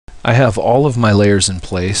I have all of my layers in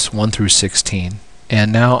place, 1 through 16,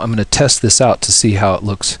 and now I'm going to test this out to see how it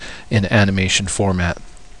looks in animation format.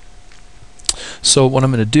 So what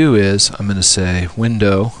I'm going to do is I'm going to say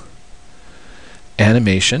Window,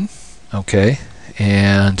 Animation, okay,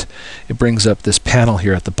 and it brings up this panel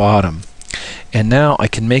here at the bottom. And now I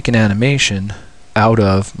can make an animation out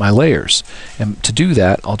of my layers. And to do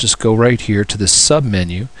that, I'll just go right here to this sub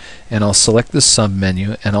menu, and I'll select this sub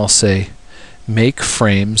menu, and I'll say Make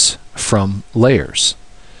Frames from Layers.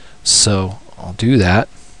 So I'll do that,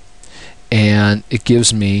 and it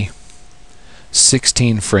gives me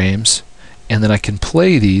 16 frames, and then I can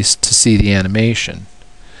play these to see the animation.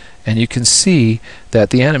 And you can see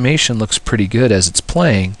that the animation looks pretty good as it's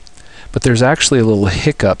playing, but there's actually a little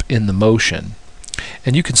hiccup in the motion.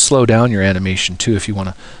 And you can slow down your animation too if you want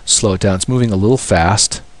to slow it down. It's moving a little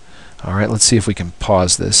fast. Alright, let's see if we can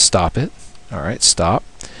pause this, stop it. Alright, stop.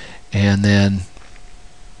 And then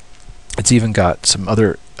it's even got some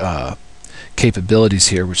other capabilities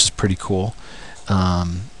here, which is pretty cool.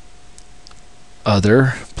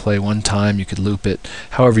 Other, play one time, you could loop it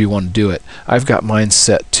however you want to do it. I've got mine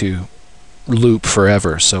set to loop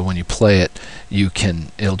forever, so when you play it,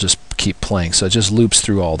 it'll just keep playing. So it just loops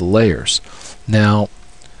through all the layers. Now,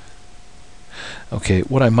 okay,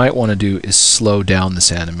 what I might want to do is slow down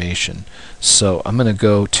this animation. So I'm going to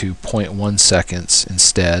go to 0.1 seconds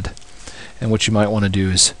instead. And what you might want to do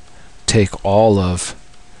is take all of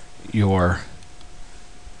your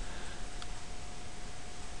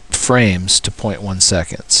frames to 0.1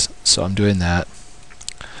 seconds. So I'm doing that.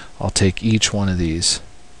 I'll take each one of these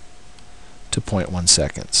to 0.1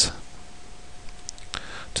 seconds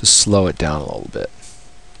to slow it down a little bit.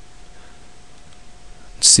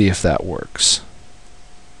 See if that works.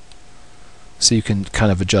 So you can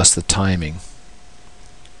kind of adjust the timing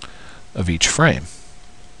of each frame.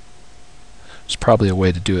 There's probably a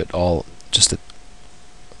way to do it all just at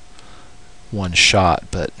one shot,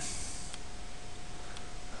 but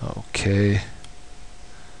okay,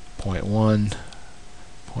 0.1,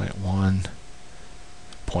 0.1,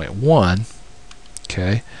 0.1,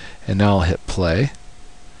 okay, and now I'll hit play,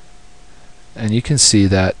 and you can see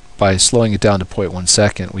that by slowing it down to 0.1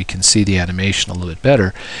 second, we can see the animation a little bit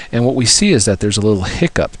better. And what we see is that there's a little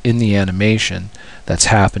hiccup in the animation that's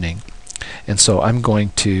happening. And so I'm going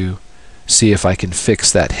to see if I can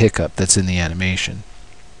fix that hiccup that's in the animation.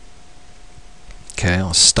 Okay,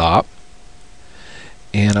 I'll stop.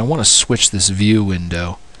 And I want to switch this view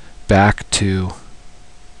window back to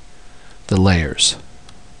the layers.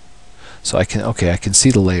 So I can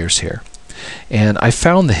see the layers here. And I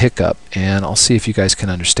found the hiccup, and I'll see if you guys can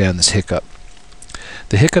understand this hiccup.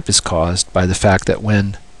 The hiccup is caused by the fact that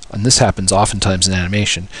and this happens oftentimes in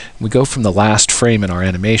animation, we go from the last frame in our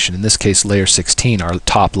animation, in this case layer 16, our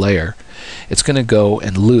top layer, it's going to go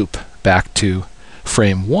and loop back to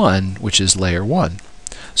frame 1, which is layer 1.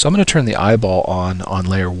 So I'm going to turn the eyeball on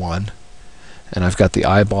layer 1, and I've got the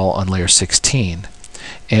eyeball on layer 16.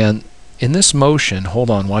 And in this motion, hold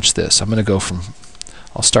on, watch this. I'm going to go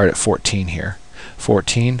I'll start at 14 here.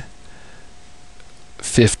 14,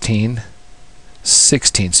 15,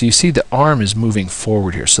 16. So you see the arm is moving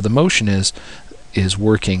forward here. So the motion is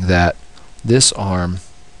working that this arm,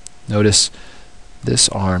 notice this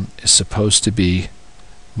arm is supposed to be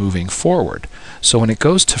moving forward. So when it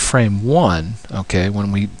goes to frame 1, okay,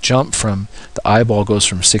 when we jump from, the eyeball goes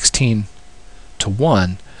from 16 to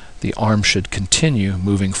 1, the arm should continue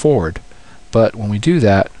moving forward. But when we do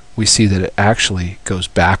that, we see that it actually goes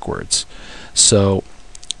backwards. So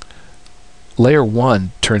layer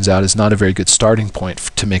 1 turns out is not a very good starting point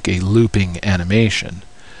to make a looping animation.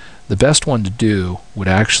 The best one to do would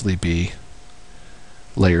actually be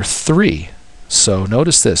layer 3. So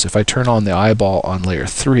notice this, if I turn on the eyeball on layer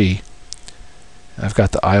 3, I've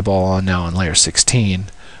got the eyeball on now on layer 16.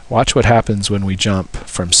 Watch what happens when we jump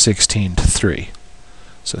from 16 to 3.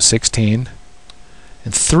 So 16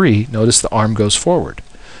 and 3, notice the arm goes forward.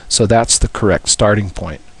 So that's the correct starting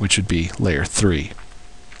point, which would be layer 3.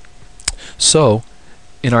 So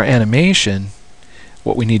in our animation,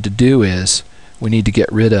 what we need to do is we need to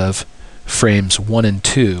get rid of frames 1 and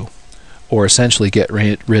 2, or essentially get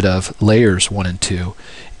rid of layers 1 and 2,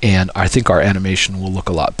 and I think our animation will look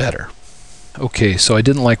a lot better. Okay, so I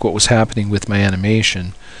didn't like what was happening with my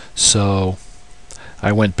animation, so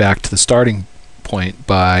I went back to the starting point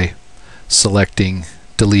by selecting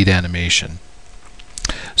delete animation.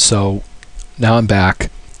 So now I'm back,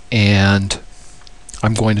 and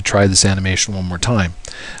I'm going to try this animation one more time.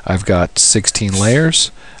 I've got 16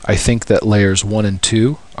 layers. I think that layers 1 and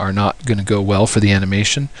 2 are not going to go well for the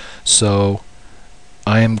animation, so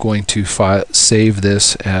I am going to save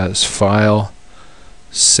this as File,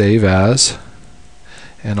 save as,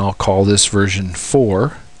 and I'll call this version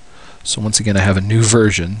 4. So once again I have a new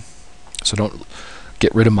version, so don't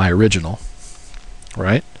get rid of my original,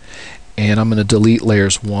 right? And I'm going to delete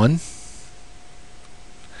layers 1,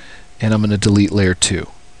 and I'm going to delete layer 2.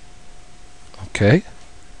 Okay?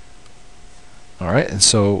 Alright, and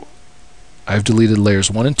so I've deleted layers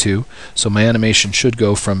 1 and 2, so my animation should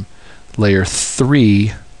go from layer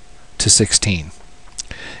 3 to 16.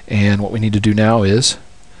 And what we need to do now is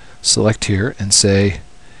select here and say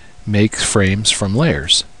make frames from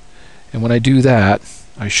layers. And when I do that,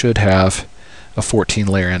 I should have a 14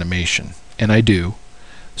 layer animation, and I do.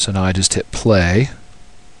 So now I just hit play,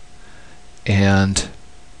 and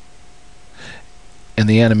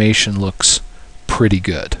the animation looks pretty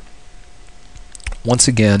good. Once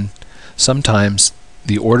again, sometimes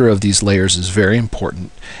the order of these layers is very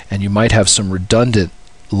important, and you might have some redundant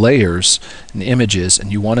layers and images,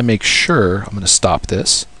 and you want to make sure, I'm going to stop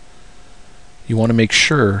this, you want to make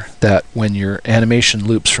sure that when your animation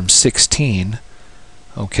loops from 16,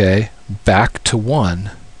 okay, back to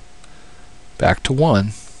 1,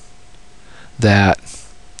 that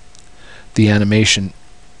the animation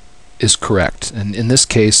is correct. And in this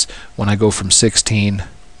case, when I go from 16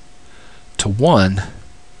 to 1,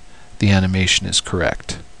 the animation is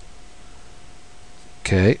correct.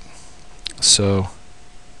 Okay, so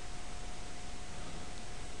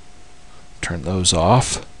turn those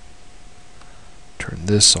off, turn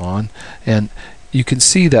this on, and you can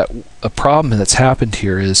see that a problem that's happened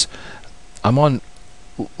here is I'm on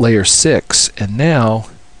layer 6, and now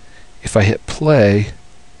if I hit play,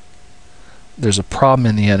 there's a problem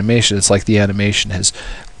in the animation. It's like the animation has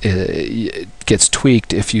it gets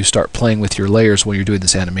tweaked if you start playing with your layers while you're doing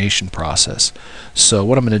this animation process. So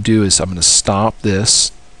what I'm going to do is I'm going to stop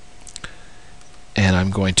this, and I'm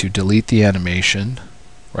going to delete the animation,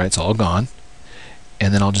 right, it's all gone,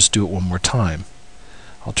 and then I'll just do it one more time.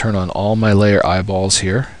 I'll turn on all my layer eyeballs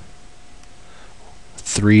here,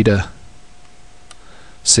 3 to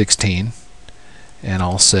 16, and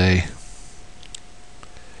I'll say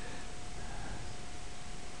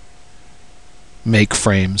make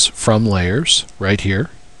frames from layers right here,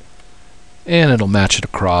 and it'll match it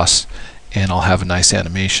across, and I'll have a nice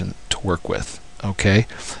animation to work with. Okay,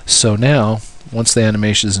 so now once the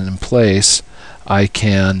animation is in place, I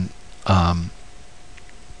can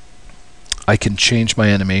change my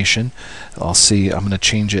animation. I'll see, I'm going to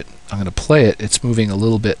change it, I'm going to play it, it's moving a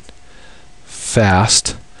little bit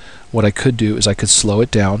fast. What I could do is I could slow it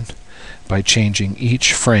down by changing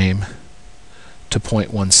each frame to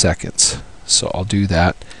 0.1 seconds. So I'll do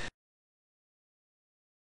that.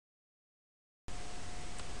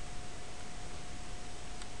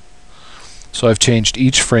 So I've changed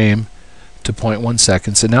each frame to 0.1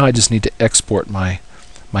 seconds, and now I just need to export my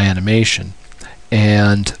animation.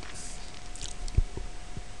 And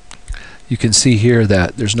you can see here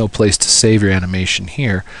that there's no place to save your animation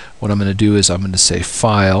here. What I'm going to do is I'm going to say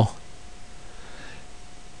File,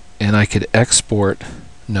 and I could export,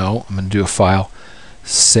 no, I'm going to do a File,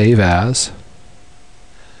 Save As,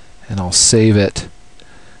 and I'll save it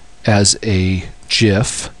as a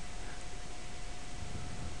jiff.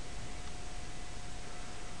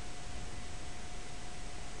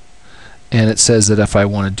 And it says that if I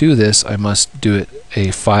want to do this, I must do it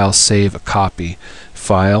a file save a copy.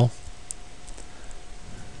 File.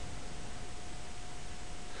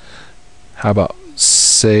 How about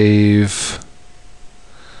save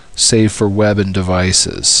for web and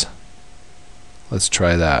devices? Let's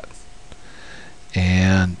try that.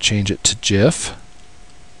 And change it to jiff.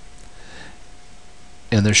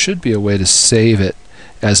 And there should be a way to save it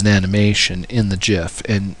as an animation in the jiff,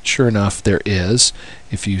 and sure enough there is.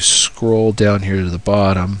 If you scroll down here to the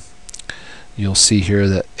bottom, you'll see here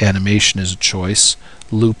that animation is a choice,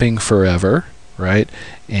 looping forever, right?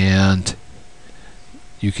 And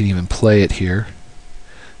you can even play it here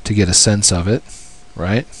to get a sense of it,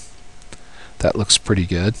 right? That looks pretty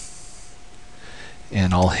good.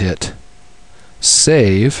 And I'll hit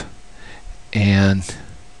save, and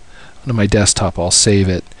on my desktop I'll save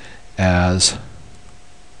it as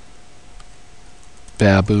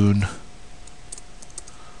baboon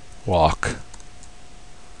walk.gif.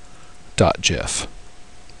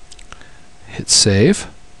 Hit save.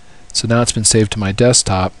 So now it's been saved to my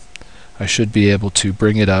desktop. I should be able to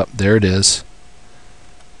bring it up. There it is.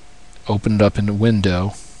 Open it up in a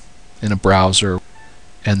window in a browser,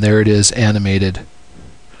 and there it is animated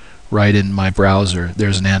right in my browser.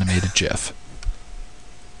 There's an animated GIF.